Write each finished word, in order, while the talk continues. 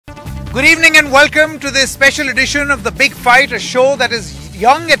Good evening and welcome to this special edition of The Big Fight, a show that is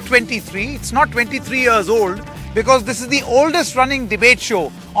young at 23. It's not 23 years old because this is the oldest running debate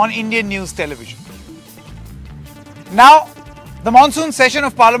show on Indian news television. Now, the monsoon session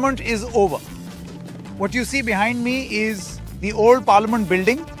of Parliament is over. What you see behind me is the old Parliament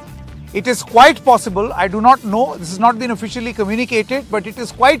building. It is quite possible, I do not know, this has not been officially communicated, but it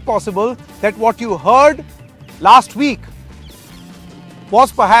is quite possible that what you heard last week was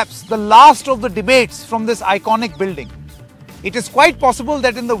perhaps the last of the debates from this iconic building. It is quite possible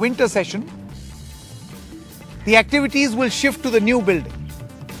that in the winter session, the activities will shift to the new building.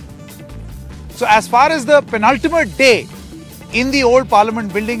 So as far as the penultimate day in the old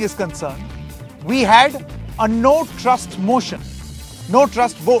Parliament building is concerned, we had a no trust motion, no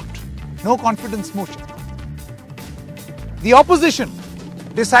trust vote, no confidence motion. The opposition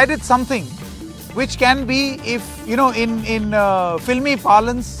decided something which can be, if you know, in filmy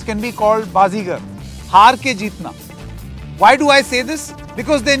parlance, can be called bazigar, haar ke jeetna. Why do I say this?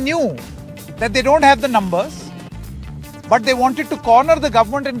 Because they knew that they don't have the numbers, but they wanted to corner the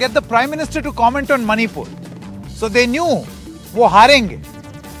government and get the Prime Minister to comment on Manipur. So they knew wo haarenge,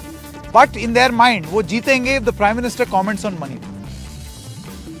 but in their mind wo jeetenge if the Prime Minister comments on Manipur.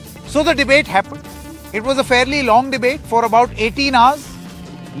 So the debate happened. It was a fairly long debate for about 18 hours.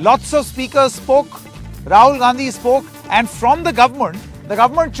 Lots of speakers spoke, Rahul Gandhi spoke, and from the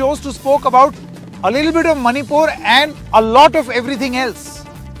government chose to spoke about a little bit of Manipur and a lot of everything else.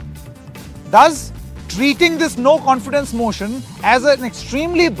 Thus, treating this no confidence motion as an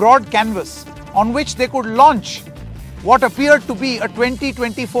extremely broad canvas on which they could launch what appeared to be a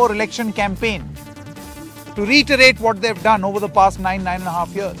 2024 election campaign to reiterate what they've done over the past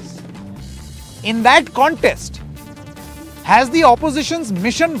 9.5 years. In that contest, has the opposition's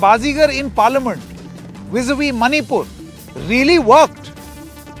mission bazigar in Parliament vis-a-vis Manipur really worked?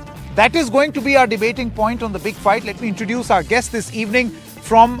 That is going to be our debating point on The Big Fight. Let me introduce our guest this evening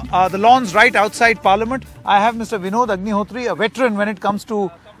from the lawns right outside Parliament. I have Mr. Vinod Agnihotri, a veteran when it comes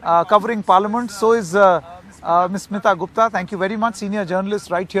to covering Parliament. So is Ms. Smita Gupta. Thank you very much, senior journalist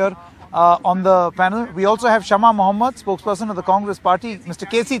right here on the panel. We also have Shama Mohammed, spokesperson of the Congress Party. Mr.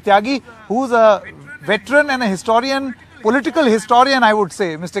 K.C. Tyagi, who's a veteran and a historian, political historian, I would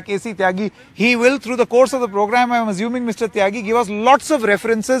say, Mr. K.C. Tyagi. He will, through the course of the program, I am assuming, Mr. Tyagi, give us lots of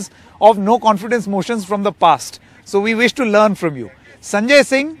references of no confidence motions from the past. So we wish to learn from you. Sanjay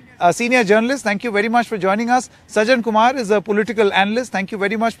Singh, a senior journalist, thank you very much for joining us. Sajan Kumar is a political analyst. Thank you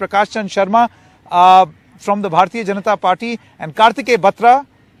very much. Prakash Chand Sharma from the Bharatiya Janata Party. And Kartike Batra,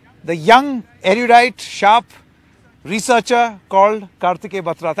 the young, erudite, sharp researcher called Kartike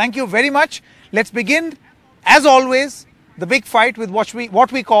Batra. Thank you very much. Let's begin, as always, the big fight with what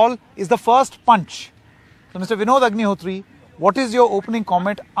we call is the first punch. So, Mr. Vinod Agnihotri, what is your opening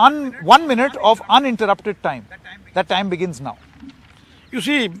comment? 1 minute of uninterrupted time. That time begins now. You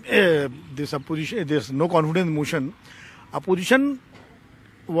see, this opposition, this no confidence motion, opposition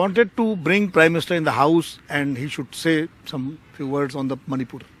wanted to bring Prime Minister in the House and he should say some few words on the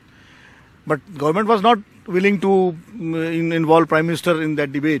Manipur. But government was not willing to involve Prime Minister in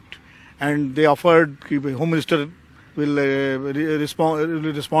that debate, and they offered Home Minister will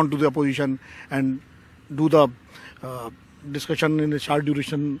respond to the opposition and do the discussion in a short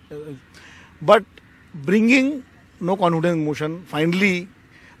duration. But bringing no confidence motion, finally,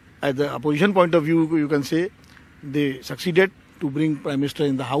 at the opposition point of view, you can say they succeeded to bring Prime Minister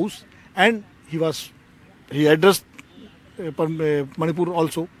in the House, and he addressed Manipur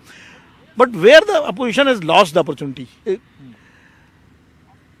also. But where the opposition has lost the opportunity,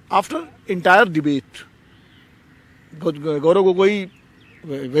 after entire debate, Gaurav Gogoi,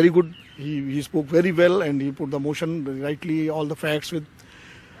 very good, he spoke very well and he put the motion rightly, all the facts with.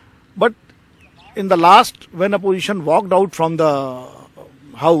 But in the last, when opposition walked out from the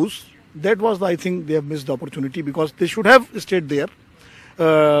House, that was, I think, they have missed the opportunity because they should have stayed there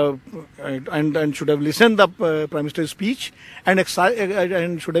and should have listened to the Prime Minister's speech and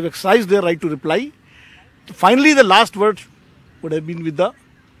should have exercised their right to reply. Finally, the last word would have been with the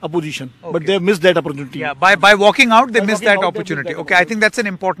opposition, but they have missed that opportunity. Yeah, by walking out, they missed that opportunity. Okay, I think that's an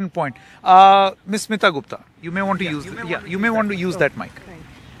important point. Ms. Smita Gupta, you may want to use that mic.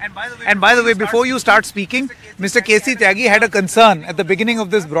 And by the way, before you start speaking, Mr. K.C. Tyagi had a concern at the beginning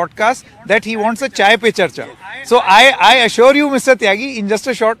of this broadcast that he wants a chai pe charcha. So I assure you, Mr. Tyagi, in just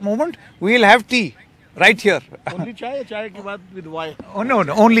a short moment, we will have tea right here. Only chai or chai ke baad with why? Oh, no,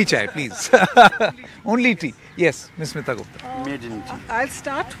 only chai, please. Only tea. Yes, Ms. Smita Gupta. I'll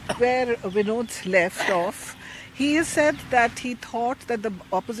start where Vinod's left off. He has said that he thought that the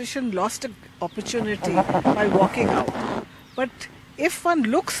opposition lost an opportunity by walking out. But if one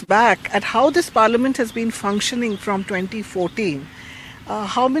looks back at how this parliament has been functioning from 2014,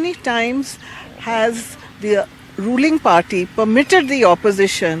 how many times has the ruling party permitted the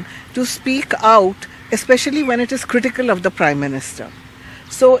opposition to speak out, especially when it is critical of the Prime Minister?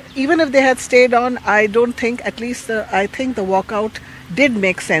 So even if they had stayed on, I don't think, at least I think the walkout did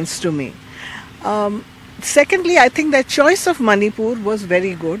make sense to me. Secondly, I think their choice of Manipur was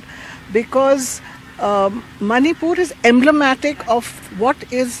very good, because Manipur is emblematic of what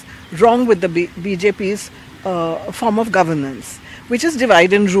is wrong with the BJP's form of governance, which is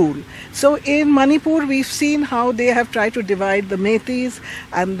divide and rule. So in Manipur, we've seen how they have tried to divide the Meiteis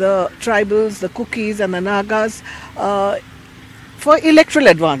and the tribals, the Kukis and the Nagas for electoral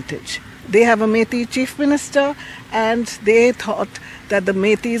advantage. They have a Meitei chief minister, and they thought that the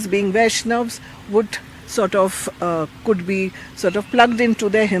Meiteis, being Vaishnavs, would could be plugged into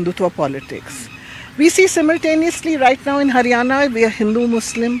their Hindutva politics. We see simultaneously right now in Haryana, we are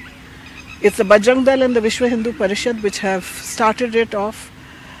Hindu-Muslim. It's the Bajrang Dal and the Vishwa Hindu Parishad which have started it off.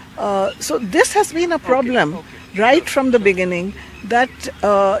 So this has been a problem right from the beginning, that,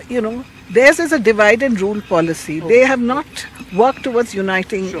 theirs is a divide and rule policy. They have not worked towards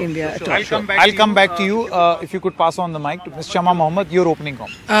uniting India at all. I'll come back to you. If you could pass on the mic to Ms. Shama Mohammed, your opening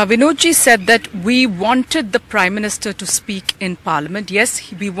comment. Vinodji said that we wanted the Prime Minister to speak in Parliament.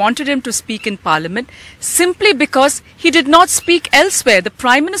 Yes, we wanted him to speak in Parliament simply because he did not speak elsewhere. The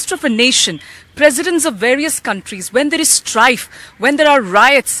Prime Minister of a nation, presidents of various countries, when there is strife, when there are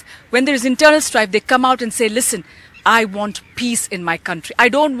riots, when there is internal strife, they come out and say, listen, I want peace in my country. I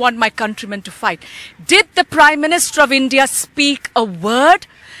don't want my countrymen to fight. Did the Prime Minister of India speak a word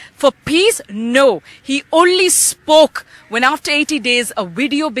for peace? No. He only spoke when after 80 days a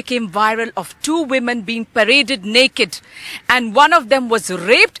video became viral of two women being paraded naked, and one of them was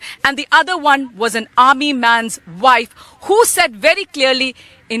raped and the other one was an army man's wife, who said very clearly,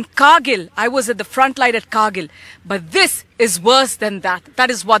 in Kargil, I was at the front line at Kargil, but this is worse than that. That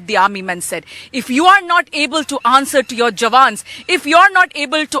is what the army men said. If you are not able to answer to your Jawans, if you are not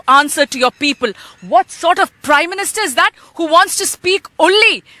able to answer to your people, what sort of Prime Minister is that, who wants to speak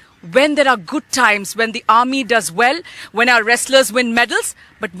only when there are good times, when the army does well, when our wrestlers win medals,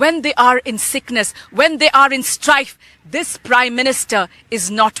 but when they are in sickness, when they are in strife, this Prime Minister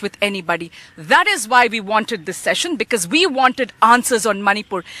is not with anybody. That is why we wanted this session, because we wanted answers on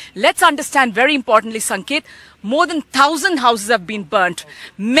Manipur. Let's understand very importantly, Sanket, more than 1,000 houses have been burnt.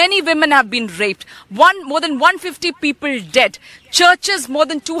 Many women have been raped. More than 150 people dead. Churches, more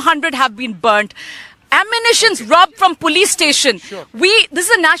than 200 have been burnt. Ammunitions robbed from police station. Sure. This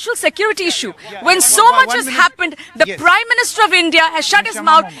is a national security issue. When so much has happened, the Prime Minister of India has shut his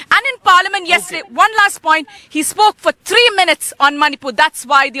mouth. And in Parliament yesterday, one last point, he spoke for 3 minutes on Manipur. That's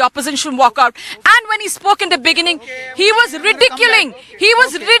why the opposition walk out. And when he spoke in the beginning, he was ridiculing. He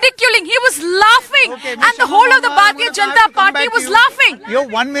was ridiculing. He was laughing. And the whole of the Bharatiya Janata Party was laughing. Your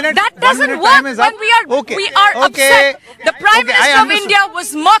 1 minute. That doesn't work when we are upset. The Prime Minister of India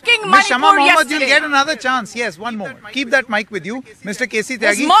was mocking Manipur yesterday. You'll get another chance. Yes, one moment. Keep that mic with you. Mr. K.C.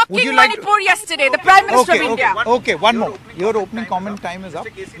 Tyagi, was mocking Manipur yesterday, the Prime Minister of India. Okay, one more. Your opening comment time is up.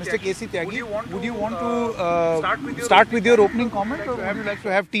 Mr. K.C. Tyagi, would you want to start with your opening comment, or would you like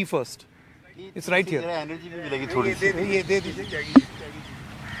to have tea first? It's right here.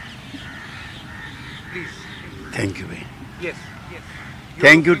 Please. Thank you, bhai. Yes.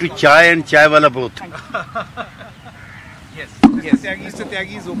 Thank you to Chai and Chai Wala both. Yes. Mr.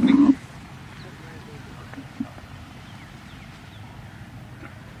 Tyagi is opening.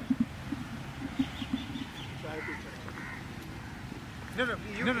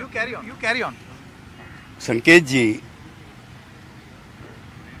 No, you carry on. You carry on. संकेत जी,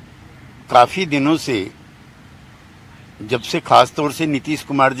 काफी दिनों से, जब से खास तौर से नीतीश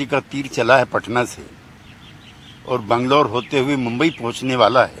कुमार जी का तीर चला है पटना से और बंगलौर होते हुए मुंबई पहुंचने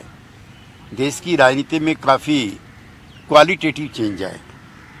वाला है, देश की राजनीति में काफी क्वालिटेटिव चेंज आए।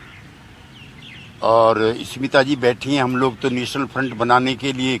 और स्मिता जी बैठी हैं, हम लोग तो नेशनल फ्रंट बनाने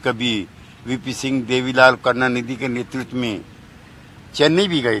के लिए कभी वीपी सिंह, देवीलाल, करुणानिधि के नेतृत्व में चेन्नई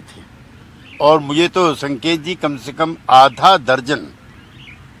भी गए थे। और मुझे तो संकेत जी कम से कम आधा दर्जन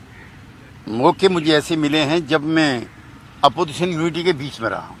मौके मुझे ऐसे मिले हैं जब मैं अपोजिशन यूनिटी के बीच में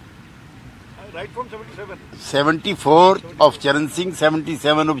रहा हूँ। 74 ऑफ चरण Singh,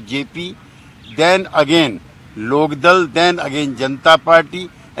 77 of JP, then again Lokdal, then again Janata party,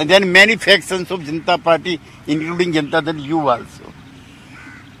 and then many factions of Janata party including Janata Dal you also.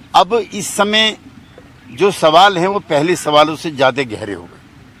 अब इस समय जो सवाल हैं वो पहले सवालों से ज्यादा गहरे हो गए।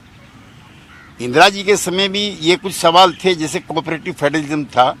 इंदिरा जी के समय भी ये कुछ सवाल थे, जैसे कोऑपरेटिव फेडरलिज्म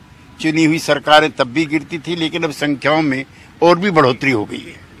था, चुनी हुई सरकारें तब भी गिरती थी, लेकिन अब संख्याओं में और भी बढ़ोतरी हो गई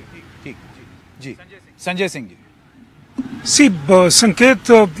है। ठीक जी, Sanjay Singh ji. See, Sanket,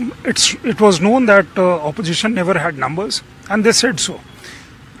 it was known that opposition never had numbers, and they said so.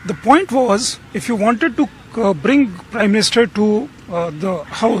 The point was, if you wanted to bring Prime Minister to the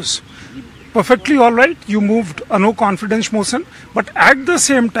House, perfectly all right, you moved a no confidence motion, but at the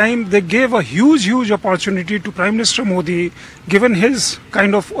same time, they gave a huge opportunity to Prime Minister Modi, given his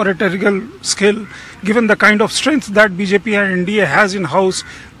kind of oratorical skill, given the kind of strength that BJP and NDA has in House,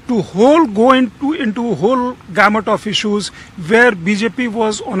 to go into whole gamut of issues where BJP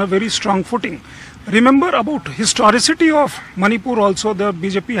was on a very strong footing. Remember about historicity of Manipur also, the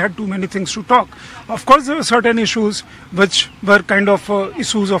BJP had too many things to talk. Of course, there were certain issues which were kind of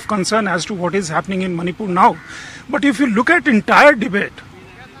issues of concern as to what is happening in Manipur now. But if you look at entire debate,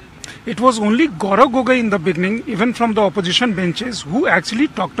 it was only Gaurav Gogoi in the beginning, even from the opposition benches, who actually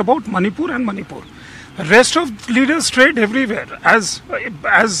talked about Manipur and Manipur. Rest of leaders strayed everywhere, as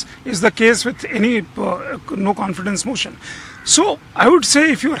is the case with any no confidence motion. So I would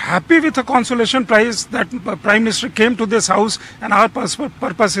say, if you're happy with the consolation prize that Prime Minister came to this House and our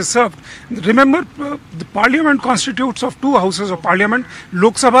purpose is served, remember the Parliament constitutes of two houses of Parliament,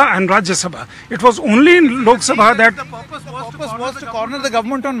 Lok Sabha and Rajya Sabha. It was only in Lok Sabha that the purpose was to corner the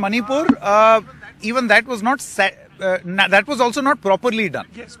government on Manipur. Even that was not that was also not properly done.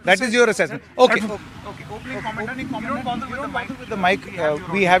 Yes, that is your assessment. Okay. Opening comment. You don't bother with the mic.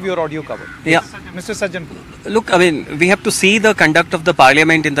 We have your audio covered. Yeah. Mr. Sajjan. Look, I mean, we have to see the conduct of the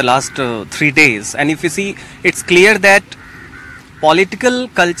parliament in the last 3 days. And if you see, it's clear that political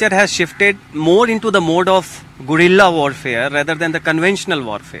culture has shifted more into the mode of guerrilla warfare rather than the conventional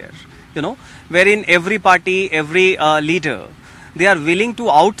warfare. You know, wherein every party, every leader, they are willing to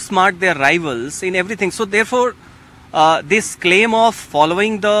outsmart their rivals in everything. So therefore, this claim of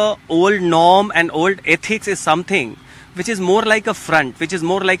following the old norm and old ethics is something which is more like a front, which is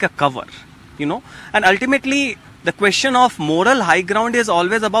more like a cover, you know. And ultimately, the question of moral high ground is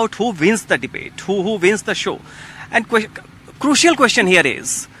always about who wins the debate, who wins the show. And crucial question here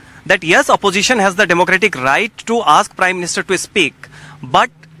is that yes, opposition has the democratic right to ask Prime Minister to speak, but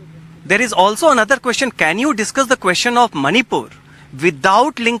there is also another question: can you discuss the question of Manipur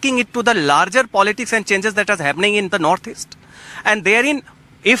without linking it to the larger politics and changes that are happening in the northeast? And therein,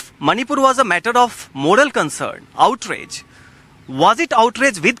 if Manipur was a matter of moral concern, outrage, was it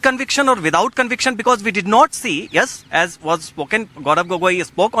outrage with conviction or without conviction? Because we did not see, yes, as was spoken, Gaurav Gogoi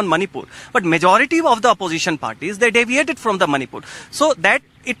spoke on Manipur, but majority of the opposition parties, they deviated from the Manipur. So that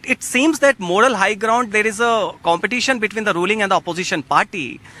it seems that moral high ground, there is a competition between the ruling and the opposition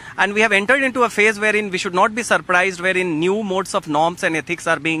party, and we have entered into a phase wherein we should not be surprised, wherein new modes of norms and ethics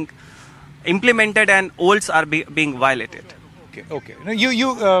are being implemented and olds are being violated. Okay. Now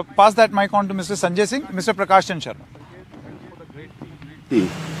you pass that mic on to Mr. Sanjay Singh. Mr. Prakash Chandra Sharma.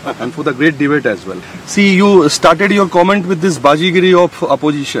 And for the great debate as well. See, you started your comment with this bajigiri of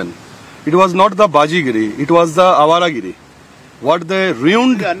opposition. It was not the bajigiri, it was the awaragiri. What they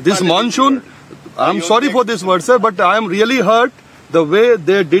ruined this monsoon, I'm sorry for this word, sir, but I am really hurt the way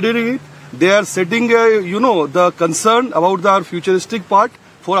they did it. They are setting, the concern about our futuristic part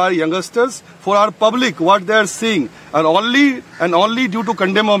for our youngsters, for our public, what they are seeing, and only due to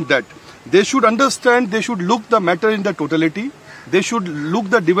condemn of that. They should understand, they should look the matter in the totality. They should look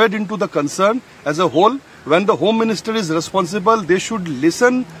the debate into the concern as a whole. When the Home Minister is responsible, they should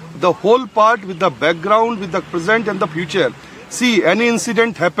listen the whole part with the background, with the present and the future. See, any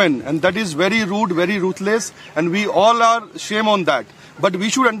incident happen, and that is very rude, very ruthless, and we all are shame on that. But we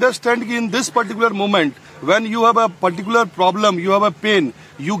should understand in this particular moment, when you have a particular problem, you have a pain,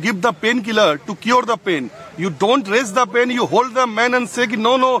 you give the painkiller to cure the pain. You don't raise the pain, you hold the man and say,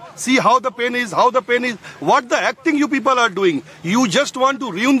 no, see how the pain is. What the acting you people are doing. You just want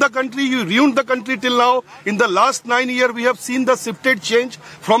to ruin the country. You ruined the country till now. In the last 9 years, we have seen the shifted change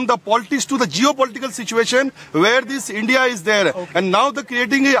from the politics to the geopolitical situation where this India is there. Okay. And now the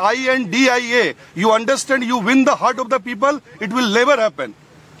creating a INDIA. You understand, you win the heart of the people. It will never happen.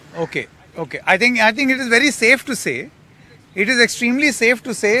 Okay. I think it is very safe to say, it is extremely safe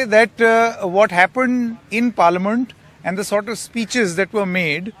to say that what happened in Parliament and the sort of speeches that were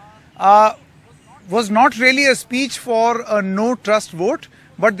made was not really a speech for a no trust vote,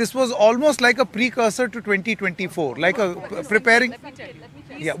 but this was almost like a precursor to 2024, like a preparing.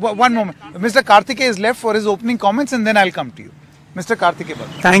 Yeah, one moment. Mr. Karthike is left for his opening comments, and then I'll come to you. Mr. Karthike.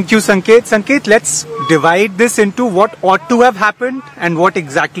 Thank you, Sanket. Sanket, let's divide this into what ought to have happened and what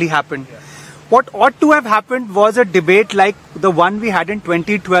exactly happened. What ought to have happened was a debate like the one we had in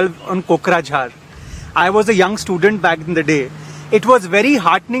 2012 on Kokrajhar. I was a young student back in the day. It was very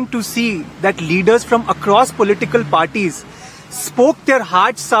heartening to see that leaders from across political parties spoke their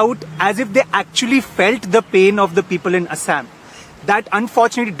hearts out as if they actually felt the pain of the people in Assam. That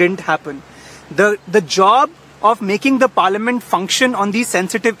unfortunately didn't happen. The job of making the parliament function on these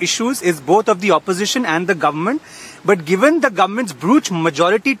sensitive issues is both of the opposition and the government. But given the government's brute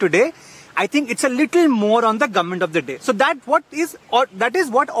majority today, I think it's a little more on the government of the day. So that is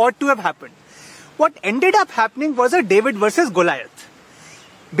what ought to have happened. What ended up happening was a David versus Goliath.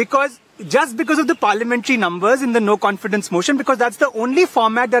 Because of the parliamentary numbers in the no confidence motion, because that's the only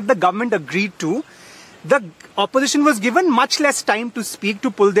format that the government agreed to, the opposition was given much less time to speak, to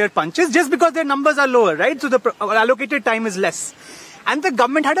pull their punches, just because their numbers are lower, right? So the allocated time is less. And the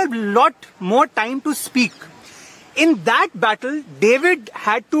government had a lot more time to speak. In that battle, David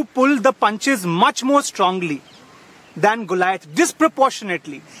had to pull the punches much more strongly than Goliath,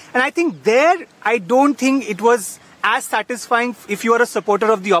 disproportionately. And I think I don't think it was as satisfying if you are a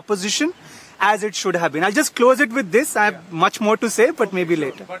supporter of the opposition as it should have been. I'll just close it with this. I have much more to say, but maybe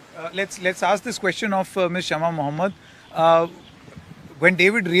later. But let's ask this question of Ms. Shama Mohammed. When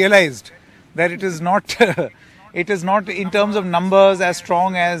David realized that it is not in terms of numbers as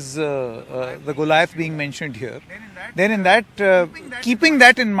strong as the Goliath being mentioned here, then in that, keeping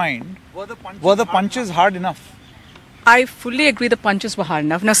that in mind, were the punches hard enough? I fully agree the punches were hard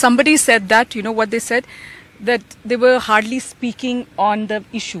enough. Now somebody said that, you know what they said? That they were hardly speaking on the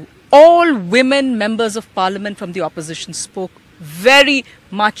issue. All women members of parliament from the opposition spoke very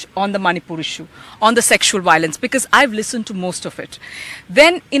much on the Manipur issue, on the sexual violence, because I've listened to most of it.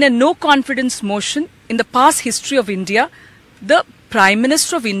 Then in a no confidence motion, in the past history of India, the Prime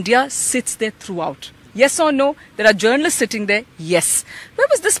Minister of India sits there throughout. Yes or no? There are journalists sitting there. Yes. Where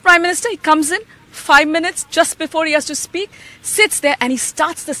was this Prime Minister? He comes in 5 minutes just before he has to speak, sits there and he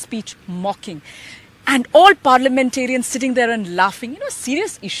starts the speech mocking. And all parliamentarians sitting there and laughing. You know, a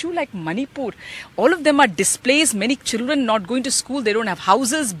serious issue like Manipur. All of them are displaced. Many children not going to school. They don't have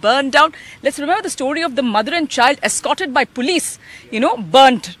houses, burned down. Let's remember the story of the mother and child escorted by police,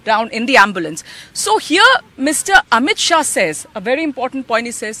 burnt down in the ambulance. So here, Mr. Amit Shah says, a very important point,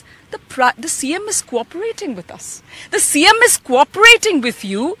 he says, the CM is cooperating with us. The CM is cooperating with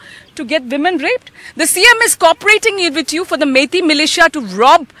you to get women raped. The CM is cooperating with you for the Methi militia to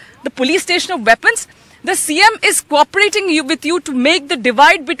rob the police station of weapons. The CM is cooperating with you to make the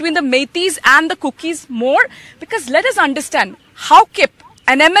divide between the Methis and the Cookies more. Because let us understand how Kip,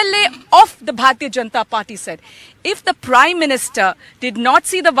 an MLA of the Bharatiya Janata Party, said, if the Prime Minister did not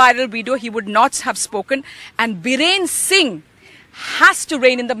see the viral video, he would not have spoken. And Biren Singh has to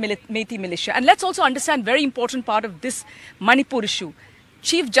reign in the Methi militia. And let's also understand very important part of this Manipur issue.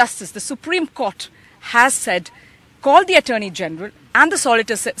 Chief Justice, the Supreme Court, has said, called the Attorney General and the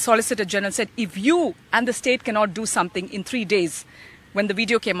Solicitor General, said, if you and the state cannot do something in 3 days, when the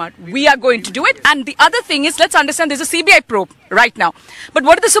video came out, we are going to do it. And the other thing is, let's understand there's a CBI probe right now. But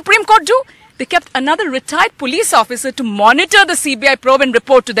what did the Supreme Court do? They kept another retired police officer to monitor the CBI probe and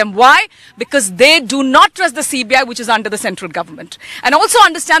report to them. Why? Because they do not trust the CBI, which is under the central government. And also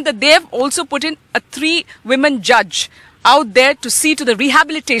understand that they have also put in a 3-women judge out there to see to the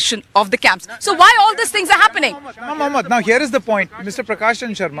rehabilitation of the camps. So why all these things are happening? Mohammed, now here is the point, Mr. Prakash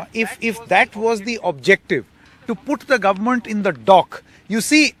Chandra Sharma. If that was the objective, to put the government in the dock, you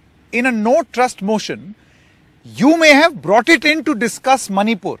see, in a no trust motion, you may have brought it in to discuss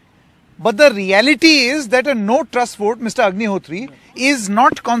Manipur. But the reality is that a no trust vote, Mr. Agnihotri, is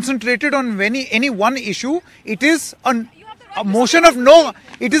not concentrated on any one issue. It is a motion of no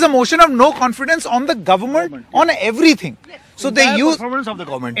confidence on the government, on everything. So they use performance of the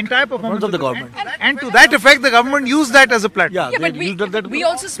government. Entire performance of the government. And to that effect, the government used that as a platform. Yeah, but we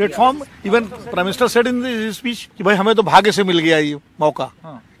also platform. Even Prime Minister said in his speech कि भाई हमें तो भाग्य से मिल गया ये मौका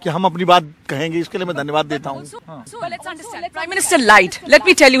कि हम अपनी बात कहेंगे, इसके लिए मैं धन्यवाद देता हूँ. So let's understand. Prime Minister lied. Let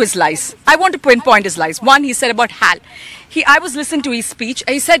me tell you his lies. I want to pinpoint his lies. One, he said about HAL. I was listening to his speech.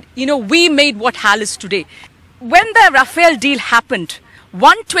 He said, we made what HAL is today. When the Rafale deal happened,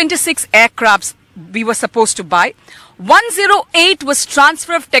 126 aircrafts we were supposed to buy. 108 was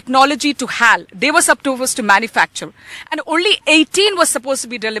transfer of technology to HAL. They were supposed to manufacture. And only 18 was supposed to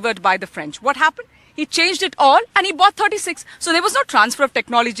be delivered by the French. What happened? He changed it all and he bought 36. So there was no transfer of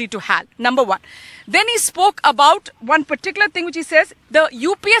technology to HAL, number one. Then he spoke about one particular thing which he says, the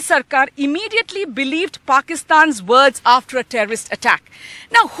UPA Sarkar immediately believed Pakistan's words after a terrorist attack.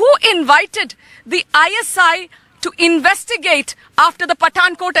 Now, who invited the ISI to investigate after the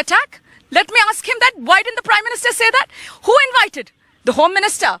Pathankot attack? Let me ask him that. Why didn't the Prime Minister say that? Who invited? The Home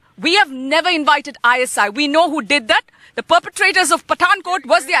Minister, we have never invited ISI. We know who did that. The perpetrators of Pathankot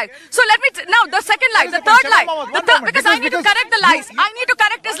was the ISI. So let me, now the second lie, the third lie. Because I need to correct the lies. I need to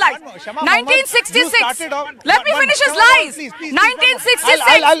correct his lies. 1966. Let me finish his lies. 1966.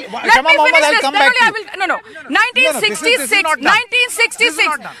 Let me finish this. No. 1966.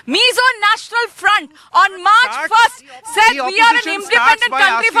 1966. Mizo National Front on March 1st said we are an independent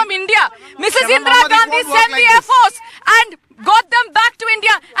country from India. Mrs. Indira Gandhi sent the Air Force and got them back to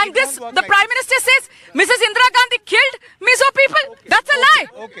India, and this, the Prime Minister says, Mrs. Indira Gandhi killed Mizo people. That's a lie.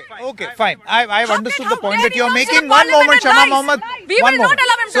 Okay, fine. I've understood the point that you're making. One moment, Shama Mohammed. We will not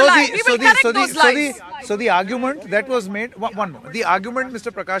allow him to lie. We will correct those lies. So the argument that was made, one more. The argument,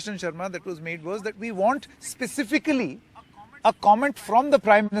 Mr. Prakashan Sharma, that was made was that we want specifically a comment from the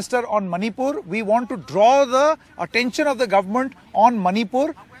Prime Minister on Manipur. We want to draw the attention of the government on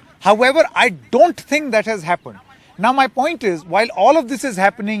Manipur. However, I don't think that has happened. Now, my point is, while all of this is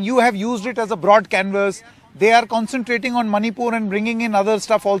happening, you have used it as a broad canvas. They are concentrating on Manipur and bringing in other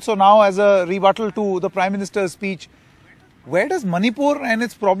stuff also now as a rebuttal to the Prime Minister's speech. Where does Manipur and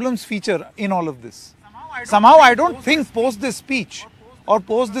its problems feature in all of this? Somehow, I don't think post this speech or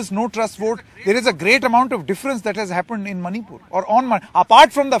post this no trust vote, there is a great amount of difference that has happened in Manipur or on Manipur.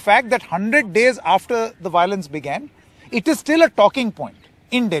 Apart from the fact that 100 days after the violence began, it is still a talking point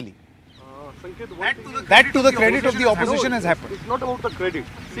in Delhi. That to the credit of the opposition has happened. It's not about the credit.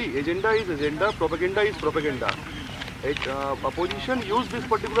 See, agenda is agenda, propaganda is propaganda. Opposition use this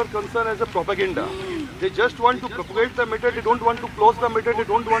particular concern as a propaganda. They just want to propagate the matter, they don't want to close the matter, they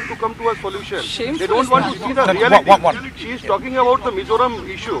don't want to come to a solution. They don't want to see the reality. She is talking about the Mizoram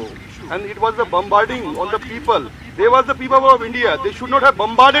issue, and it was the bombarding on the people. They were the people of India. They should not have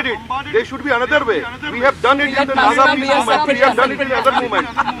bombarded it. There should be another way. We have done it in the Naga peace movement. We have done it in the other movement.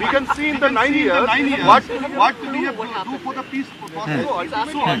 We can see in the 9 years what we have to do for the peace.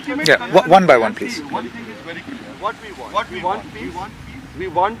 Yeah, one by one, please. One thing is very clear. What we want peace. We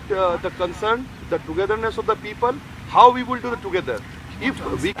want the concern, the togetherness of the people. How we will do it together.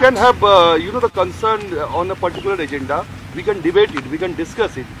 If we can have, the concern on a particular agenda, we can debate it, we can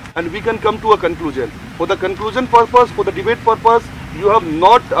discuss it, and we can come to a conclusion. For the conclusion purpose, for the debate purpose, you have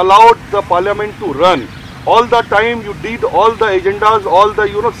not allowed the parliament to run. All the time you did all the agendas, all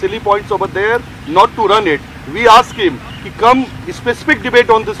the silly points over there, not to run it. We ask him to come specific debate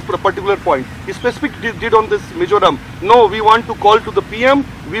on this particular point. Specific did on this Mizoram. No, we want to call to the PM.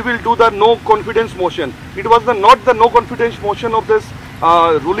 We will do the no confidence motion. It was not the no confidence motion of this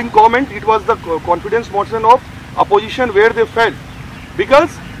ruling government. It was the confidence motion of opposition where they felt, because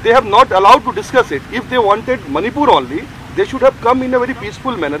they have not allowed to discuss it. If they wanted Manipur only, they should have come in a very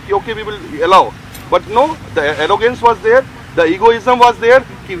peaceful manner. Okay, we will allow. But no, the arrogance was there, the egoism was there.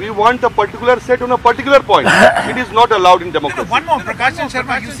 We want a particular set on a particular point. It is not allowed in democracy. One more, Prakashan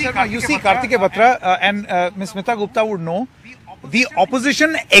Sharma, you see Kartike Batra and Ms. Smita Gupta would know, the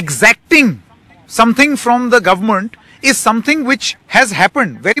opposition exacting something from the government is something which has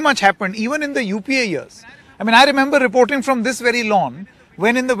happened, very much happened, even in the UPA years. I mean, I remember reporting from this very lawn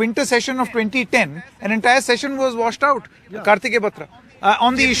when in the winter session of 2010, an entire session was washed out, Kartike Batra,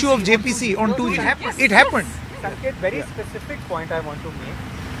 on the issue of JPC on 2G. It happened. Sanket, very specific point I want to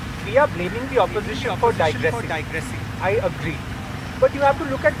make. We are blaming the opposition for digressing. I agree. But you have to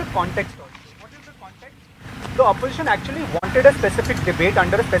look at the context also. What is the context? The opposition actually wanted a specific debate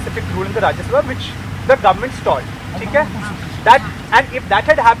under a specific rule in the Rajya Sabha, which the government stalled. Okay? And if that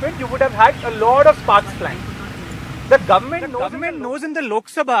had happened, you would have had a lot of sparks flying. The government knows in the Lok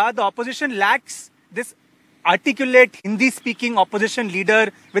Sabha, the opposition lacks this articulate Hindi-speaking opposition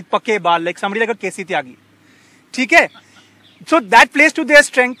leader with pake baal, like somebody like a KC Tyagi. Okay? So that plays to their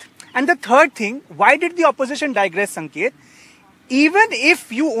strength. And the third thing, why did the opposition digress, Sanket? Even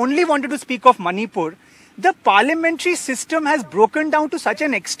if you only wanted to speak of Manipur, the parliamentary system has broken down to such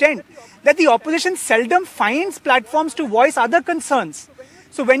an extent that the opposition seldom finds platforms to voice other concerns.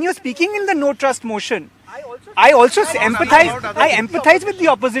 So when you're speaking in the no trust motion, I also empathize with the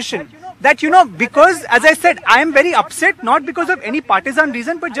opposition that, because, as I said, I am very upset, not because of any partisan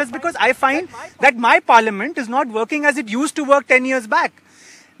reason, but just because I find that my parliament is not working as it used to work 10 years back.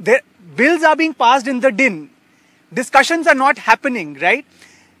 The bills are being passed in the din. Discussions are not happening, right?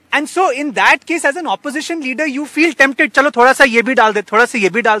 And so in that case, as an opposition leader, you feel tempted, chalo thoda sa ye bhi dal dete, thoda sa ye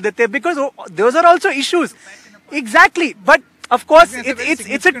bhi dal dete, because those are also issues. Exactly. But of course,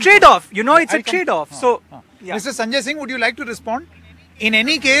 it's a trade-off, it's a trade-off. So, yeah. Mr. Sanjay Singh, would you like to respond? In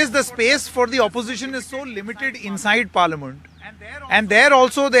any case, the space for the opposition is so limited inside Parliament. And there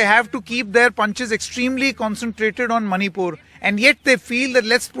also they have to keep their punches extremely concentrated on Manipur. And yet they feel that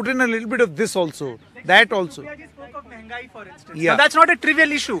let's put in a little bit of this also. That also. spoke of Mehngai, for instance. Yeah. Now, that's not a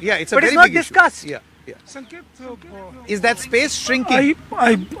trivial issue. Yeah, it's a but very it's not big issue. discussed. Yeah. Yeah. Sanket, Is that space shrinking?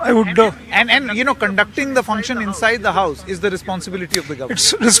 I would. And you know, conducting the function inside the house is the responsibility of the government.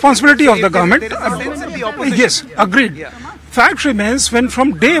 It's responsibility of the government. There is a sense in the opposition. Yes, agreed. Yeah. Fact remains, when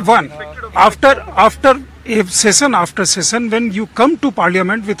from day one, after a session after session, when you come to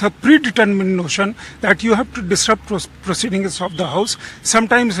Parliament with a predetermined notion that you have to disrupt proceedings of the House,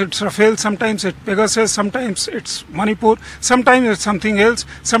 sometimes it's Rafale, sometimes it's Pegasus, sometimes it's Manipur, sometimes it's something else,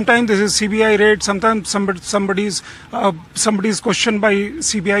 sometimes this is CBI raid, sometimes somebody's questioned by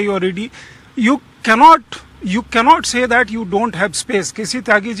CBI or ED. You cannot say that you don't have space. K.C.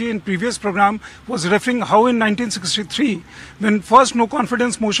 Tyagi ji in previous program was referring how in 1963, when first no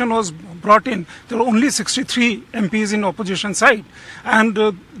confidence motion was brought in, there were only 63 MPs in opposition side. And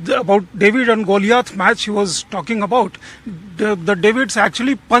about David and Goliath match he was talking about, the Davids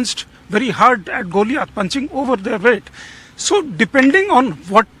actually punched very hard at Goliath, punching over their weight. So depending on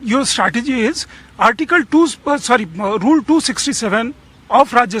what your strategy is, Rule 267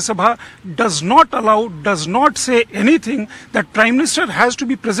 of Rajya Sabha does not say anything that Prime Minister has to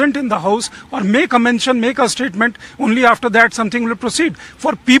be present in the House or make a statement, only after that something will proceed.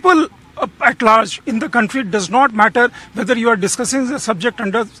 For people at large in the country, it does not matter whether you are discussing the subject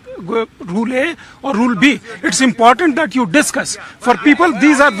under Rule A or Rule B. It's important that you discuss. For people,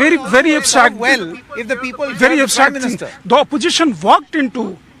 these are very, very abstract. Well, if the people very the abstract Prime things. Minister. The opposition walked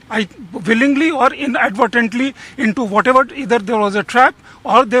into, willingly or inadvertently, into whatever, either there was a trap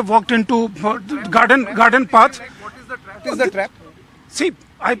or they walked into garden path. What is the trap? See,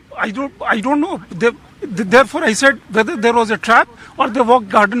 I don't know. Therefore, I said whether there was a trap or they walked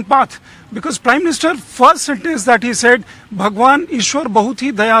garden path. Because Prime Minister first sentence that he said, भगवान ईश्वर बहुत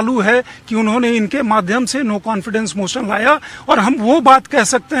ही दयालु है कि उन्होंने इनके माध्यम से no confidence motion लाया, और हम वो बात कह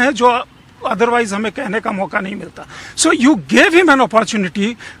सकते हैं जो otherwise हमें कहने का मौका नहीं मिलता. So you gave him an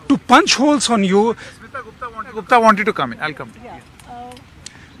opportunity to punch holes on you. Gupta wanted to come in. I'll come to you.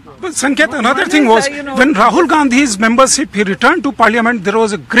 But Sanket, another thing was, when Rahul Gandhi's membership, he returned to Parliament, there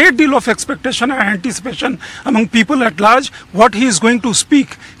was a great deal of expectation and anticipation among people at large what he is going to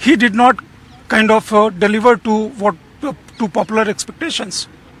speak. He did not kind of deliver to popular expectations.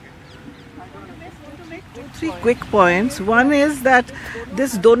 Three quick points. One is that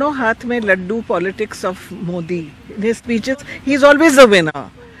this dono haath mein laddu politics of Modi, in his speeches, he's always a winner.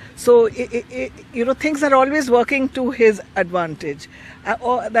 So, things are always working to his advantage.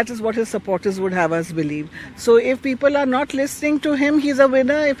 Or that is what his supporters would have us believe. So, if people are not listening to him, he's a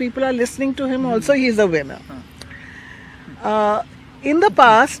winner. If people are listening to him, also he's a winner. In the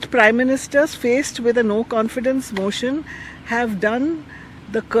past, Prime Ministers faced with a no confidence motion have done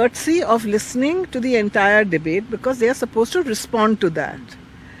the courtesy of listening to the entire debate because they are supposed to respond to that.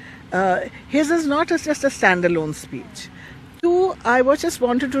 His is not just a standalone speech. Two, I just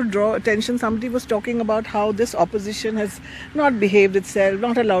wanted to draw attention. Somebody was talking about how this opposition has not behaved itself,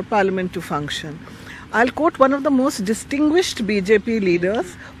 not allowed Parliament to function. I'll quote one of the most distinguished BJP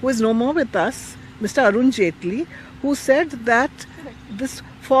leaders who is no more with us, Mr. Arun Jaitley, who said that this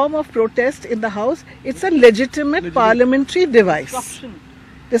form of protest in the House, it's a legitimate parliamentary device.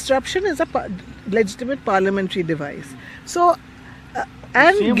 Disruption is a legitimate parliamentary device. So,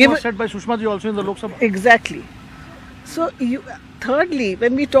 and same given, was said by Sushma ji also in the Lok Sabha. Exactly. So, thirdly,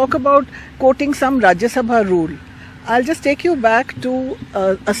 when we talk about quoting some Rajya Sabha rule, I'll just take you back to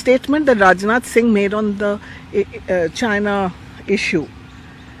a statement that Rajnath Singh made on the China issue.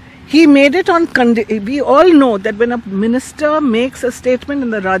 He made it on, we all know that when a minister makes a statement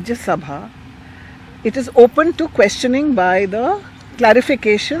in the Rajya Sabha, it is open to questioning by the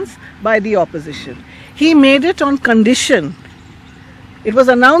clarifications by the opposition. He made it on condition. It was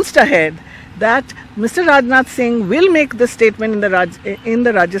announced ahead that Mr. Rajnath Singh will make this statement in the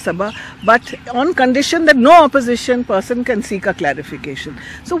Rajya Sabha, but on condition that no opposition person can seek a clarification.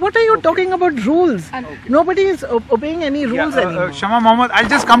 So what are you talking about rules? Nobody is obeying any rules anymore. Shama Mohammed, I'll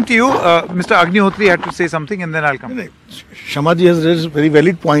just come to you. Mr. Agnihotri had to say something and then I'll come. Shama ji has raised very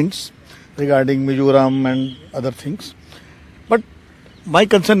valid points regarding Mizoram and other things. But my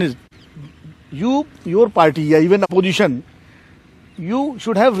concern is, your party, or even opposition, you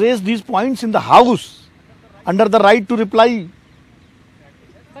should have raised these points in the House under the right to reply.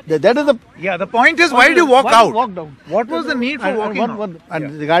 That is the... Yeah, the point is, why did you walk out? Walk down. What was the need for walking out?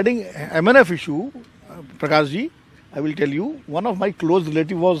 And regarding MNF issue, Prakash ji, I will tell you, one of my close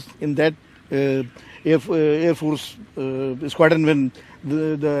relatives was in that Air Force squadron when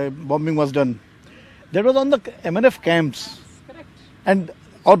the bombing was done. That was on the MNF camps. Correct. And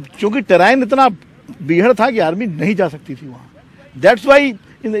और क्योंकि terrain इतना बीहड़ था कि army नहीं जा सकती थी वहाँ. That's why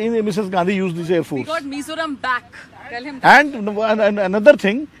in Mrs. Gandhi used this Air Force. We got Mizoram back. Tell him that. And another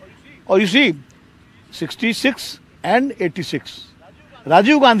thing, you see, 66 and 86.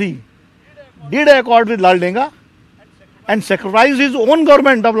 Rajiv Gandhi did an accord with Lal Denga and sacrificed his own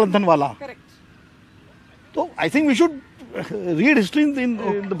government of Lanthanwala. Correct. So I think we should read history in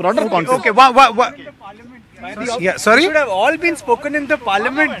the broader context. Okay, yeah, sorry? It should have all been spoken in the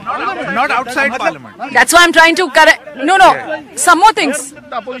parliament. Not outside parliament. That's why I'm trying to correct. No. Some more things.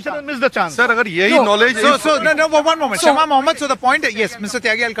 The opposition has missed the chance. Sir, agar yahi knowledge No, one moment. Shama Mohammed, so the point, yes, Mr.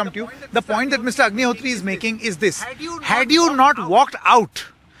 Tyagi, I'll come to you. The point that Mr. Agnihotri is making is this. Had you not walked out,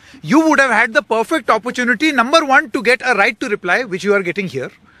 you would have had the perfect opportunity, number one, to get a right to reply, which you are getting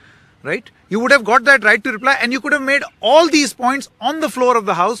here. Right? You would have got that right to reply and you could have made all these points on the floor of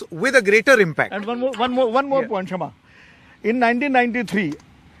the House with a greater impact. And one more point, Shama. In 1993,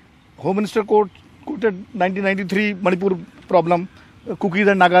 Home Minister quoted 1993 Manipur problem, cookies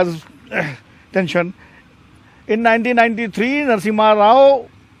and Nagas tension. In 1993, Narasimha Rao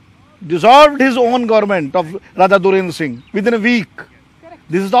dissolved his own government of Radha Dorendra Singh within a week.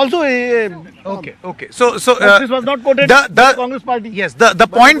 This is also a... Okay. So this was not quoted by the Congress party. Yes, the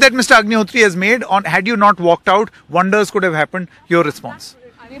point that Mr. Agnihotri has made on had you not walked out, wonders could have happened. Your response.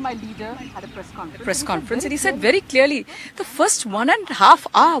 My leader had a press conference and he said very clearly, the first 1.5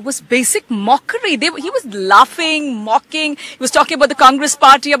 hours was basic mockery. He was laughing, mocking. He was talking about the Congress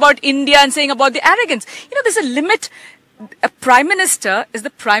party, about India and saying about the arrogance. You know, there's a limit. A Prime Minister is the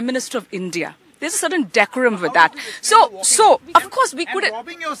Prime Minister of India. There's a certain decorum with that. So of course we could.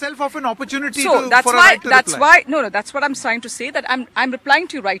 Robbing yourself of an opportunity. So that's why. No. That's what I'm trying to say. That I'm replying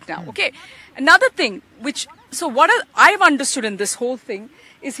to you right now. Okay. Another thing, what I've understood in this whole thing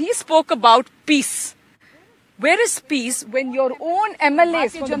is he spoke about peace. Where is peace when your own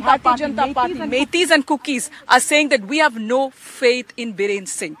MLAs from the Bharatiya Janata Party, Meiteis and Cookies are saying that we have no faith in Biren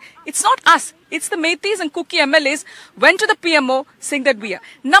Singh? It's not us. It's the Meiteis and Cookie MLAs went to the PMO saying that we are.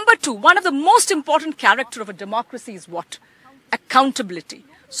 Number two, one of the most important character of a democracy is what? Accountability.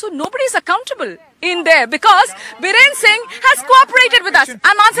 So nobody is accountable in there because Biren Singh has cooperated with us.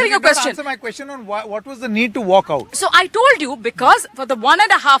 I'm answering your question. Answer my question on what was the need to walk out. So I told you because for the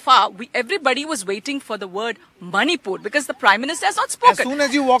 1.5 hours, everybody was waiting for the word Manipur because the Prime Minister has not spoken. As soon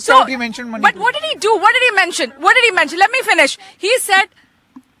as you walked out, he mentioned Manipur. But what did he do? What did he mention? Let me finish. He said,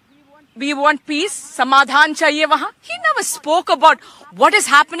 we want peace, samadhan chahiye wahan. He never spoke about what is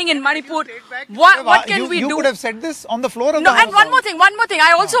happening in Manipur. What can we do? You could have said this on the floor of the House. No, and one more thing.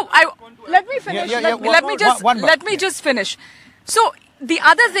 Let me finish. Let me just finish. So the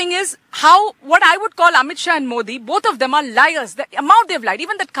other thing is what I would call Amit Shah and Modi, both of them are liars. The amount they've lied.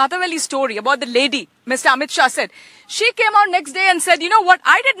 Even that Kathaveli story about the lady, Mr. Amit Shah said, she came out next day and said, you know what,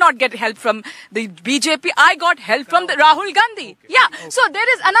 I did not get help from the BJP, I got help from the Rahul Gandhi. Yeah, so there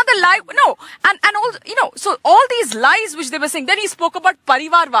is another lie. No, and also, so all these lies which they were saying, then he spoke about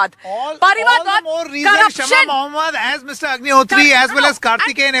Parivarvad. All the more reason Shama Mohammed, as Mr. Agnihotri, as well as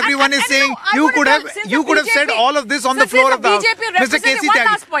Kartikeyan, everyone is saying, you could have said all of this on the floor of the House. Mr. K.C.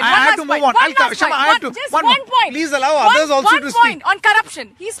 Tyagi, I have to move on. One point. Please allow others also to speak. One point on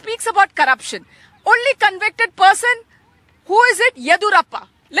corruption. He speaks about corruption. Only convicted person, who is it? Yedurappa.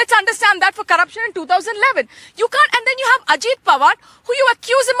 Let's understand that for corruption in 2011. You can't, and then you have Ajit Pawar, who you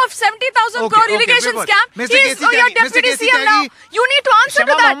accuse him of 70,000 crore irrigation scam. He is your deputy CM now. You need to answer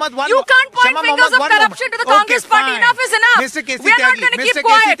to that. You can't point fingers of corruption to the Congress party. Enough is enough. We are not going to keep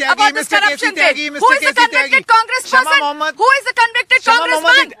quiet about this corruption thing. Who is the convicted Congress person? Who is the convicted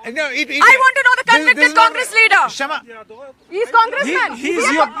congressman? I want to know the convicted Congress leader. He's congressman.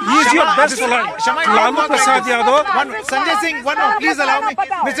 He's your best ally. Lalu Prasad Yadav. Sanjay Singh, please allow me.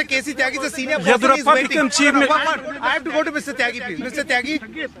 Mr. K.C. Tyagi is a senior person. He's waiting. I have to go to Mr. Tyagi, please. Mr. Tyagi.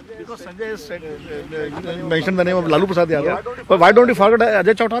 Because Sanjay said, mentioned the name of Lalu Prasad Yadav. But why don't you forget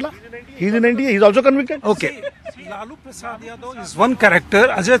Ajay Chautala? He's in NDA. He's also convicted. Okay. Lalu Prasad Yadav is one character.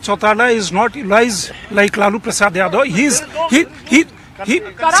 Ajay Chautala is not lies like Lalu Prasad Yadav. Ajay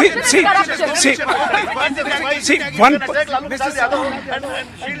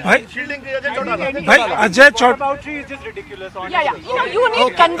Chautala. Yeah. You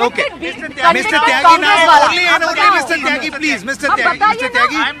need convicted. Mr. Tyagi now, only and only Mr. Tyagi, please. Mr.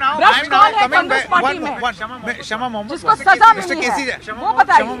 Tyagi, I'm now coming back. Shama Mohammed. Mr. K.C.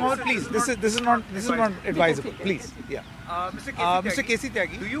 Shama Mohammed, please. This is not advisable. Please. Yeah. Mr. K.C.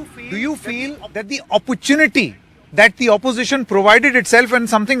 Tyagi, do you feel that the opportunity that the opposition provided itself, and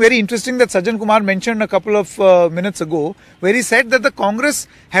something very interesting that Sajjan Kumar mentioned a couple of minutes ago, where he said that the Congress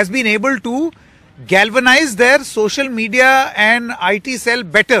has been able to galvanize their social media and IT cell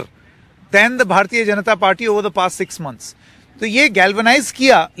better than the Bharatiya Janata Party over the past 6 months. तो ये galvanise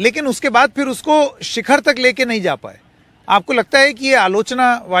किया, लेकिन उसके बाद फिर उसको शिखर तक लेके नहीं जा पाए। आपको लगता है कि ये आलोचना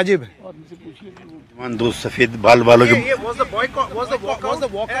वाजिब है? दो सफेद बाल वालों के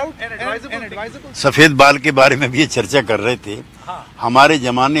सफेद बाल के बारे में भी ये चर्चा कर रहे थे। हमारे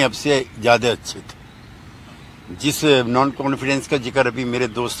जमाने अब से ज्यादा अच्छे थे। जिस नॉन कॉन्फिडेंस का जिक्र अभी मेरे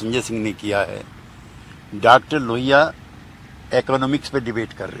दोस्त संजय सिंह ने किया है, डॉक्टर लोहिया इकोनॉमिक्स पे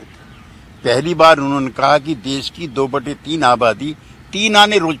डिबेट कर रहे थे। पहली बार उन्होंने कहा कि देश की 2/3 आबादी 3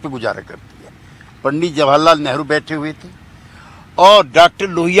 आने रोज पे गुजारा करती है। पंडित जवाहरलाल नेहरू बैठे हुए थे और डॉक्टर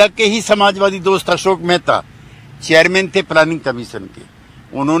लोहिया के ही समाजवादी दोस्त अशोक मेहता चेयरमैन थे प्लानिंग कमीशन के।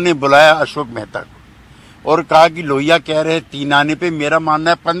 उन्होंने बुलाया अशोक मेहता को और कहा कि लोहिया कह रहे 3 आने पे, मेरा मानना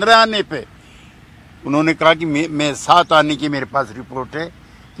है 15 आने पे। उन्होंने कहा कि मैं 7 आने की मेरे पास रिपोर्ट है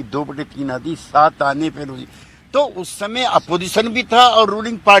कि 2/3 आदि 7 आने पे। तो उस समय अपोजिशन भी था और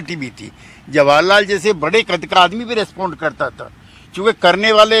रूलिंग पार्टी भी थी। जवाहरलाल जैसे बड़े कद का आदमी भी रेस्पॉन्ड करता था, क्योंकि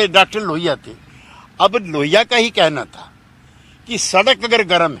करने वाले डॉक्टर लोहिया थे। अब लोहिया का ही कहना था कि सड़क अगर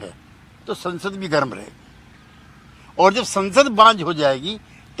गर्म है तो संसद भी गर्म रहेगी, और जब संसद बांझ हो जाएगी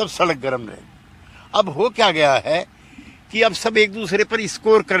तब सड़क गर्म रहेगी। अब हो क्या गया है कि अब सब एक दूसरे पर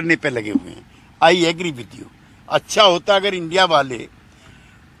स्कोर करने पे लगे हुए हैं। I agree with you. अच्छा होता अगर इंडिया वाले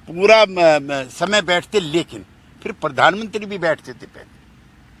पूरा समय बैठते, लेकिन फिर प्रधानमंत्री भी बैठते थे पहले।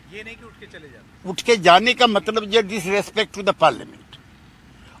 ये नहीं कि उठ के चले जाते। उठ के जाने का मतलब जो डिसरेस्पेक्ट टू द पार्लियामेंट।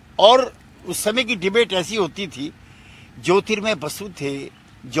 और उस समय की डिबेट ऐसी होती थी, ज्योतिर्मय बसु थे,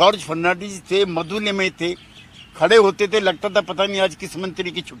 जॉर्ज फर्नांडिस थे, मधुलिमय थे, खड़े होते थे, लगता था पता नहीं आज किस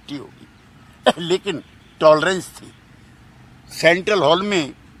मंत्री की छुट्टी होगी। लेकिन टॉलरेंस थी। सेंट्रल हॉल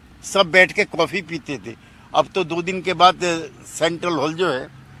में सब बैठ के कॉफी पीते थे। अब तो 2 दिन के बाद सेंट्रल हॉल जो है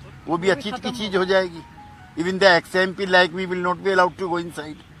वो भी अचीज की चीज हो जाएगी। Even the एक्स-MP like we will not be allowed to go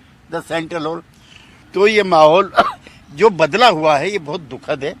inside the central hall. तो ये माहौल जो बदला हुआ है ये बहुत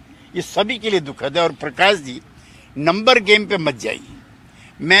दुखद है, ये सभी के लिए दुखद है। और प्रकाश जी, नंबर गेम पे मत जाइए।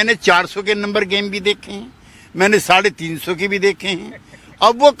 मैंने 400 के नंबर गेम भी देखे हैं, मैंने 350 के भी देखे हैं।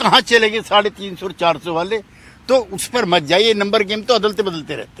 अब वो कहाँ चले गए 350 और 400 वाले, तो उस पर मत जाइए। नंबर गेम तो अदलते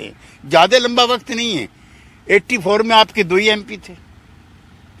बदलते रहते हैं, ज्यादा लंबा वक्त नहीं है। 84 में आपके 2 ही MP थे।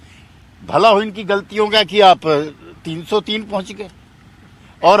 भला हो इनकी गलतियों का कि आप 303 पहुंच गए,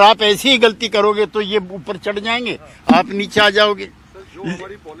 और आप ऐसी ही गलती करोगे तो ये ऊपर चढ़ जाएंगे, आप नीचे आ जाओगे। जो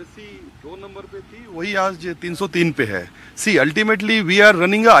हमारी पॉलिसी 2 नंबर पे थी वही आज 303 पे है। See ultimately we are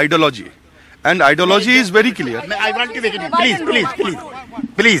running a ideology and ideology is very clear. I want to make it please please please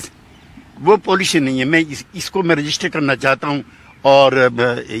please. वो पॉलिसी नहीं है, मैं इसको मैं रजिस्टर करना चाहता हूँ। और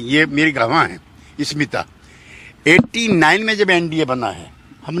ये मेरी गवाह है स्मिता। 89 में जब NDA बना है,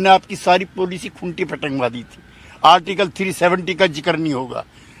 हमने आपकी सारी पॉलिसी खुंटी पटंगवा दी थी। आर्टिकल 370 का जिक्र नहीं होगा,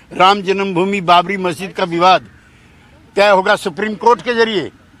 राम जन्मभूमि बाबरी मस्जिद का विवाद तय होगा सुप्रीम कोर्ट के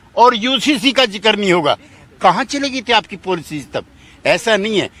जरिए, और UCC का जिक्र नहीं होगा। कहाँ चले गई थी आपकी पॉलिसीज तब? ऐसा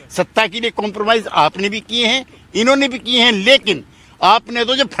नहीं है, सत्ता के लिए कॉम्प्रोमाइज आपने भी किए हैं, इन्होंने भी किए हैं, लेकिन आपने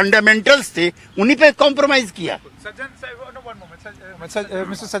तो जो फंडामेंटल्स थे उन्हीं पे कॉम्प्रोमाइज किया।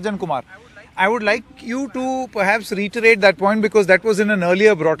 Mr. Sajjan Kumar, I would like you to perhaps reiterate that point, because that was in an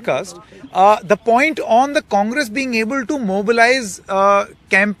earlier broadcast. The point on the Congress being able to mobilize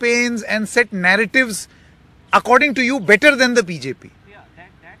campaigns and set narratives, according to you, better than the BJP.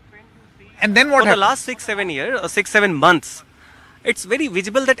 And then what For happened? the last 6-7 years, 6-7 months, it's very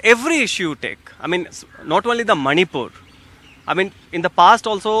visible that every issue you take, I mean, not only the Manipur, I mean, in the past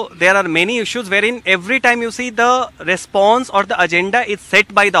also, there are many issues wherein every time you see the response or the agenda is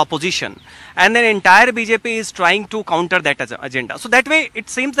set by the opposition, and then entire BJP is trying to counter that agenda. So that way,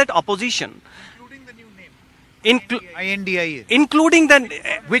 it seems that opposition, INDIA, including the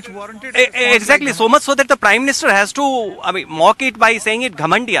which warranted exactly so much so that the Prime Minister has to, I mean, mock it by saying it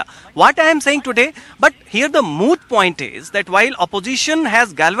Ghamandiya. What I am saying today, but here the moot point is that while opposition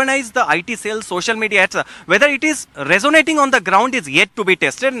has galvanized the IT cells, social media, etc., whether it is resonating on the ground is yet to be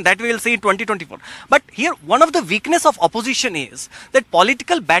tested, and that we will see in 2024. But here one of the weakness of opposition is that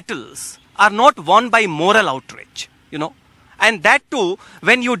political battles are not won by moral outrage, you know, and that too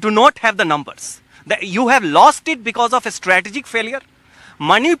when you do not have the numbers. You have lost it because of a strategic failure.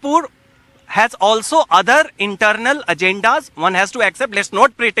 Manipur has also other internal agendas. One has to accept. Let's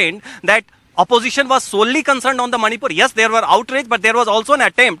not pretend that opposition was solely concerned on the Manipur. Yes, there were outrage, but there was also an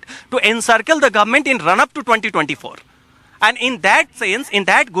attempt to encircle the government in run-up to 2024. And in that sense, in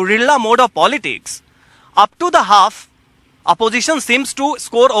that guerrilla mode of politics, up to the half, opposition seems to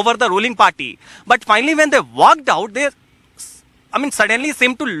score over the ruling party. But finally, when they walked out, they, I mean, suddenly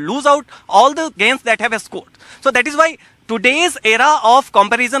seem to lose out all the gains that have scored. So that is why today's era of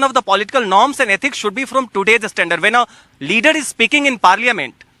comparison of the political norms and ethics should be from today's standard. When a leader is speaking in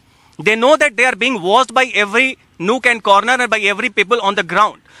parliament, they know that they are being watched by every nook and corner and by every people on the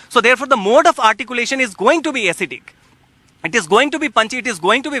ground. So therefore the mode of articulation is going to be acidic. It is going to be punchy. It is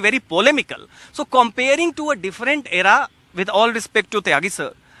going to be very polemical. So comparing to a different era, with all respect to Tyagi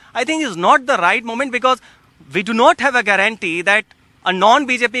sir, I think is not the right moment, because we do not have a guarantee that a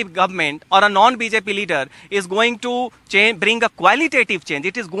non-BJP government or a non-BJP leader is going to bring a qualitative change.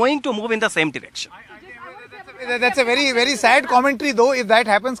 It is going to move in the same direction. That's a very, very sad commentary, though. If that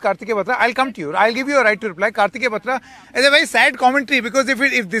happens, Kartikeya Batra, I'll come to you. I'll give you a right to reply. Kartikeya Batra, it's a very sad commentary, because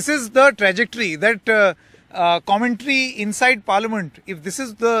if this is the trajectory, that commentary inside Parliament, if this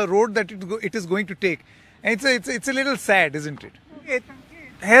is the road that it is going to take, it's a little sad, isn't it?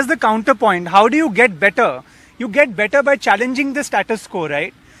 Here's the counterpoint. How do you get better? You get better by challenging the status quo,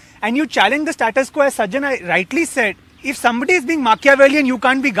 right? And you challenge the status quo, as Sajjan rightly said. If somebody is being Machiavellian, you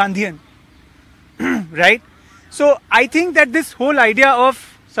can't be Gandhian. Right? So I think that this whole idea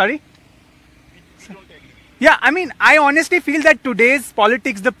of, sorry? Yeah, I mean, I honestly feel that today's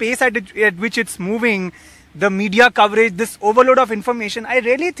politics, the pace at which it's moving, the media coverage, this overload of information, I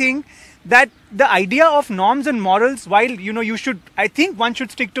really think that the idea of norms and morals, while, I think one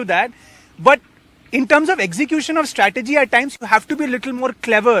should stick to that, but in terms of execution of strategy, at times you have to be a little more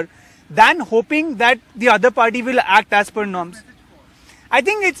clever than hoping that the other party will act as per norms. I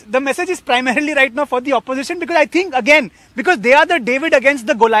think the message is primarily right now for the opposition, because I think, again, because they are the David against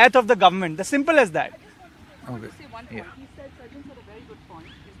the Goliath of the government. The simple as that. Okay. Yeah.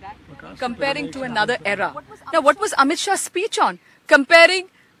 Comparing to another era. Now, what was Amit Shah's speech on? Comparing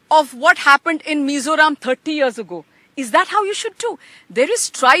of what happened in Mizoram 30 years ago. Is that how you should do? There is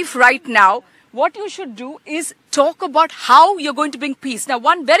strife right now. What you should do is talk about how you're going to bring peace. Now,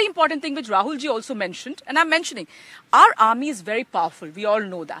 one very important thing which Rahul ji also mentioned, and I'm mentioning, our army is very powerful. We all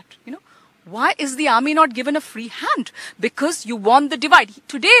know that, Why is the army not given a free hand? Because you want the divide.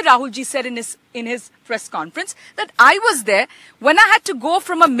 Today, Rahul ji said in his press conference that I was there. When I had to go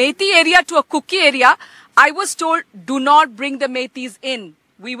from a Methi area to a Kuki area, I was told, do not bring the Methis in.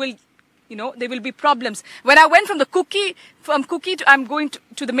 We will, there will be problems. When I went from Kuki to, I'm going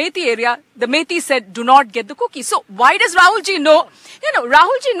to the Methi area, the Methi said, do not get the Kuki. So why does Rahul ji know?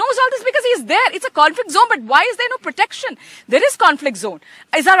 Rahul ji knows all this because he's there. It's a conflict zone, but why is there no protection? There is conflict zone.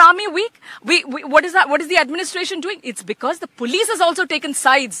 Is our army weak? What is the administration doing? It's because the police has also taken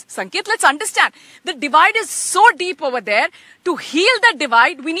sides. Sanket, let's understand. The divide is so deep over there. To heal that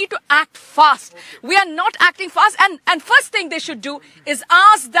divide, we need to act fast. We are not acting fast. And first thing they should do is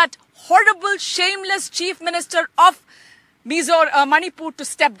ask that horrible, shameless chief minister of Manipur to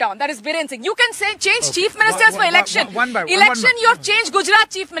step down. That is Biren Singh. You can change chief ministers for election. Election, you have changed Gujarat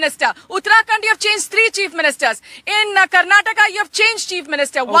chief minister. Uttarakhand, you have changed 3 chief ministers. In Karnataka, you have changed chief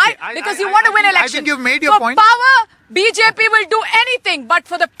minister. Why? Because you want to win election. I think you've made your point. For power, BJP will do anything. But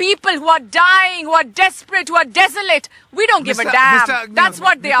for the people who are dying, who are desperate, who are desolate, we don't give a damn. That's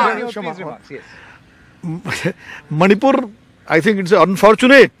what they are. Manipur, I think it's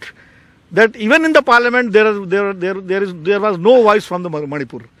unfortunate that even in the parliament there was no voice from the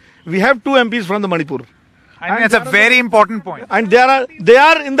Manipur. We have 2 MPs from the Manipur. I think that's a very important point. And they are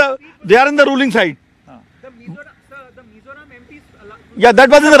in the ruling side. The Mizoram MPs. Yeah, that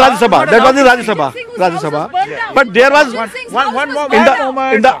was in the Rajya Sabha. That was in Rajya Sabha. But there was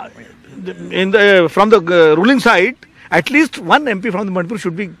from the ruling side, at least one MP from the Manipur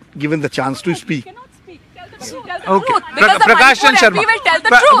should be given the chance to speak. Okay. Prakash Chandra Sharma. We will tell the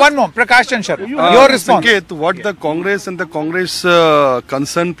truth. One more. Prakash Chandra Sharma. Your response. Sanket, what the Congress and the Congress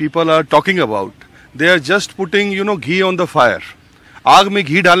concerned people are talking about, they are just putting, ghee on the fire. आग में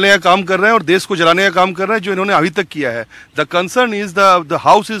घी डालने का काम कर रहे हैं और देश को जलाने का काम कर रहे हैं जो इन्होंने अभी तक किया है. The concern is the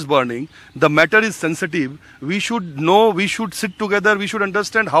house is burning, the matter is sensitive. We should know, we should sit together, we should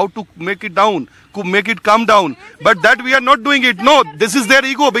understand how to make it down, to make it calm down. But that we are not doing it. No, this is their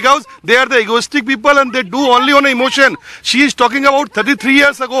ego because they are the egoistic people and they do only on emotion. She is talking about 33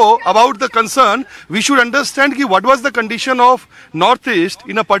 years ago about the concern. We should understand what was the condition of Northeast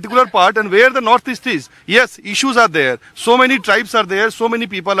in a particular part and where the Northeast is. Yes, issues are there. So many tribes are there, so many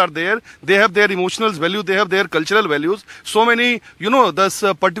people are there. They have their emotional value, they have their cultural values. So many, this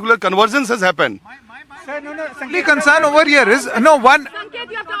particular convergence has happened. Sir, no. The concern over here is one. Sanket,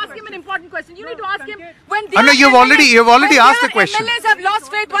 you have to ask him an important question. You need to ask him when. No, you've already asked the question. MLAs have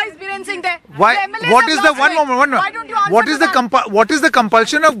lost faith. Why is Biren Singh there? Why? What is the one moment? Why don't you answer what is the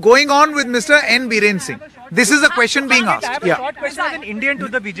compulsion of going on with Mr. N. Biren Singh? This is the question being asked. I have a short question as an Indian to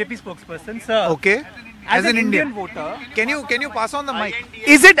the BJP spokesperson, sir. Okay. As an Indian voter, can you pass on the mic?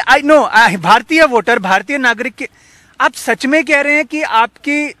 Is it? I know. Bharatiya voter, Bharatiya Nagarik. आप सच में कह रहे हैं कि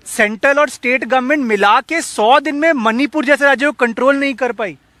आपकी central और state government मिला के 100 दिन में मणिपुर जैसे राज्य को कंट्रोल नहीं कर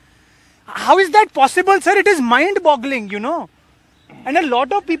पाई? How is that possible, sir? It is mind boggling, you know. And a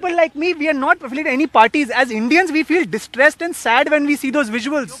lot of people like me, we are not affiliated to any parties. As Indians, we feel distressed and sad when we see those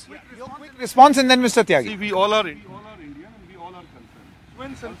visuals. Your quick response and then Mr. Tyagi. See, we all are Indian and we all are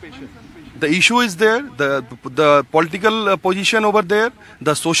concerned. And patient. The issue is there, the political position over there,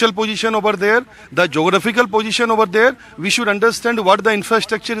 the social position over there, the geographical position over there. We should understand what the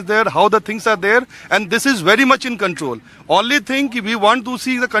infrastructure is there, how the things are there, and this is very much in control. Only thing we want to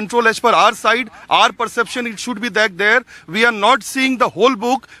see the control as per our side, our perception, it should be that there. We are not seeing the whole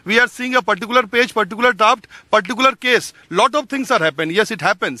book. We are seeing a particular page, particular draft, particular case. Lot of things are happening. Yes, it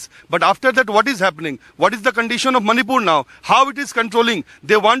happens. But after that, what is happening? What is the condition of Manipur now? How it is controlling?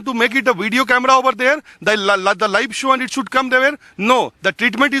 They want to make it a video camera over there, the live show, and it should come there. No, the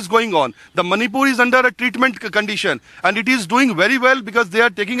treatment is going on. The Manipur is under a treatment condition, and it is doing very well because they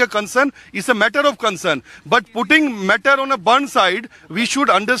are taking a concern. It's a matter of concern. But putting matter on a burn side, we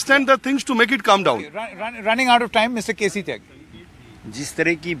should understand the things to make it calm down. Running out of time, Mr. K.C. Tyagi. जिस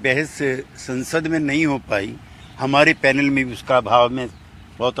तरह की बहस संसद में नहीं हो पाई, हमारे panel में भी उसका अभाव में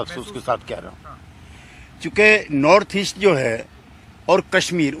बहुत अफसोस के साथ कह रहा हूँ. चूँकि नॉर्थ ईस्ट जो है और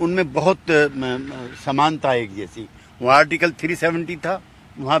कश्मीर, उनमें बहुत समानता है एक जैसी. वहाँ आर्टिकल 370 था,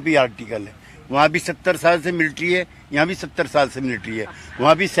 वहाँ भी आर्टिकल है. वहाँ भी 70 साल से मिलिट्री है, यहाँ भी 70 साल से मिलिट्री है.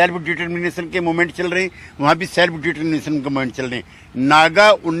 वहाँ भी सेल्फ डिटर्मिनेशन के मूवमेंट चल रहे हैं, वहाँ भी सेल्फ डिटर्मिनेशन के मूवमेंट चल रहे हैं. नागा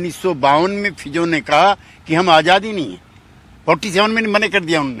 1952 में फिजो ने कहा कि हम आज़ादी नहीं है, 47 में मना कर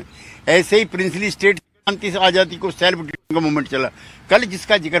दिया उन्होंने. ऐसे ही प्रिंसली स्टेट की आज़ादी को सेल्फ डिटर्मिनेशन का मूवमेंट चला. कल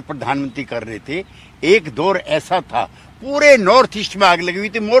जिसका जिक्र प्रधानमंत्री कर रहे थे, एक दौर ऐसा था पूरे नॉर्थ ईस्ट में आग लगी हुई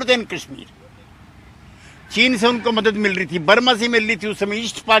थी, मोर देन कश्मीर. चीन से उनको मदद मिल रही थी, बर्मा से मिल रही थी, उस समय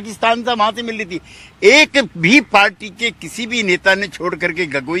ईस्ट पाकिस्तान था, वहां से मिल रही थी. एक भी पार्टी के किसी भी नेता ने छोड़ करके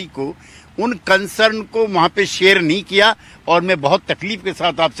गगोई को उन कंसर्न को वहां पे शेयर नहीं किया. और मैं बहुत तकलीफ के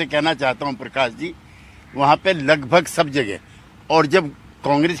साथ आपसे कहना चाहता हूं प्रकाश जी, वहां पे लगभग सब जगह, और जब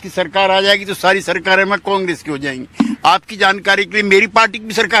कांग्रेस की सरकार आ जाएगी तो सारी सरकारें में कांग्रेस की हो जाएंगी. आपकी जानकारी के लिए मेरी पार्टी की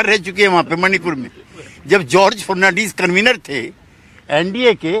भी सरकार रह चुकी है वहां पे मणिपुर में. जब जॉर्ज फर्नांडीज कन्वीनर थे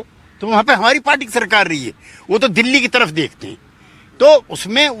एनडीए के, तो वहां पे हमारी पार्टी की सरकार रही है. वो तो दिल्ली की तरफ देखते हैं, तो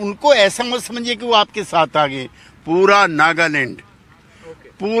उसमें उनको ऐसा मत समझिए कि वो आपके साथ आ गए. पूरा नागालैंड,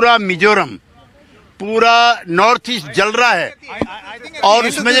 पूरा मिजोरम, पूरा नॉर्थ ईस्ट जल रहा है. और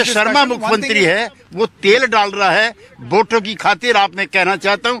उसमें जो शर्मा मुख्यमंत्री है वो तेल डाल रहा है वोटों की खातिर. आप मैं कहना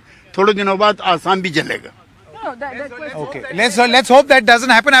चाहता हूँ थोड़े दिनों बाद आसाम भी जलेगा. Okay, let's hope that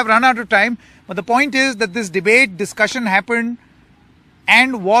doesn't happen. I've run out of time. But the point is that this debate, discussion happened,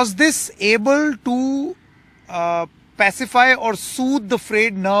 and was this able to pacify or soothe the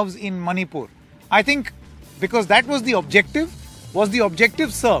frayed nerves in Manipur? I think because that was the objective. Was the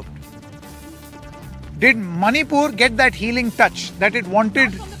objective served? Did Manipur get that healing touch that it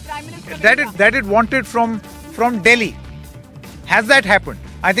wanted? That it wanted from Delhi? Has that happened?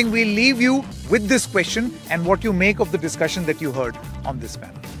 I think we'll leave you with this question and what you make of the discussion that you heard on this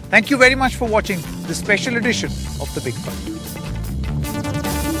panel. Thank you very much for watching this special edition of The Big Fight.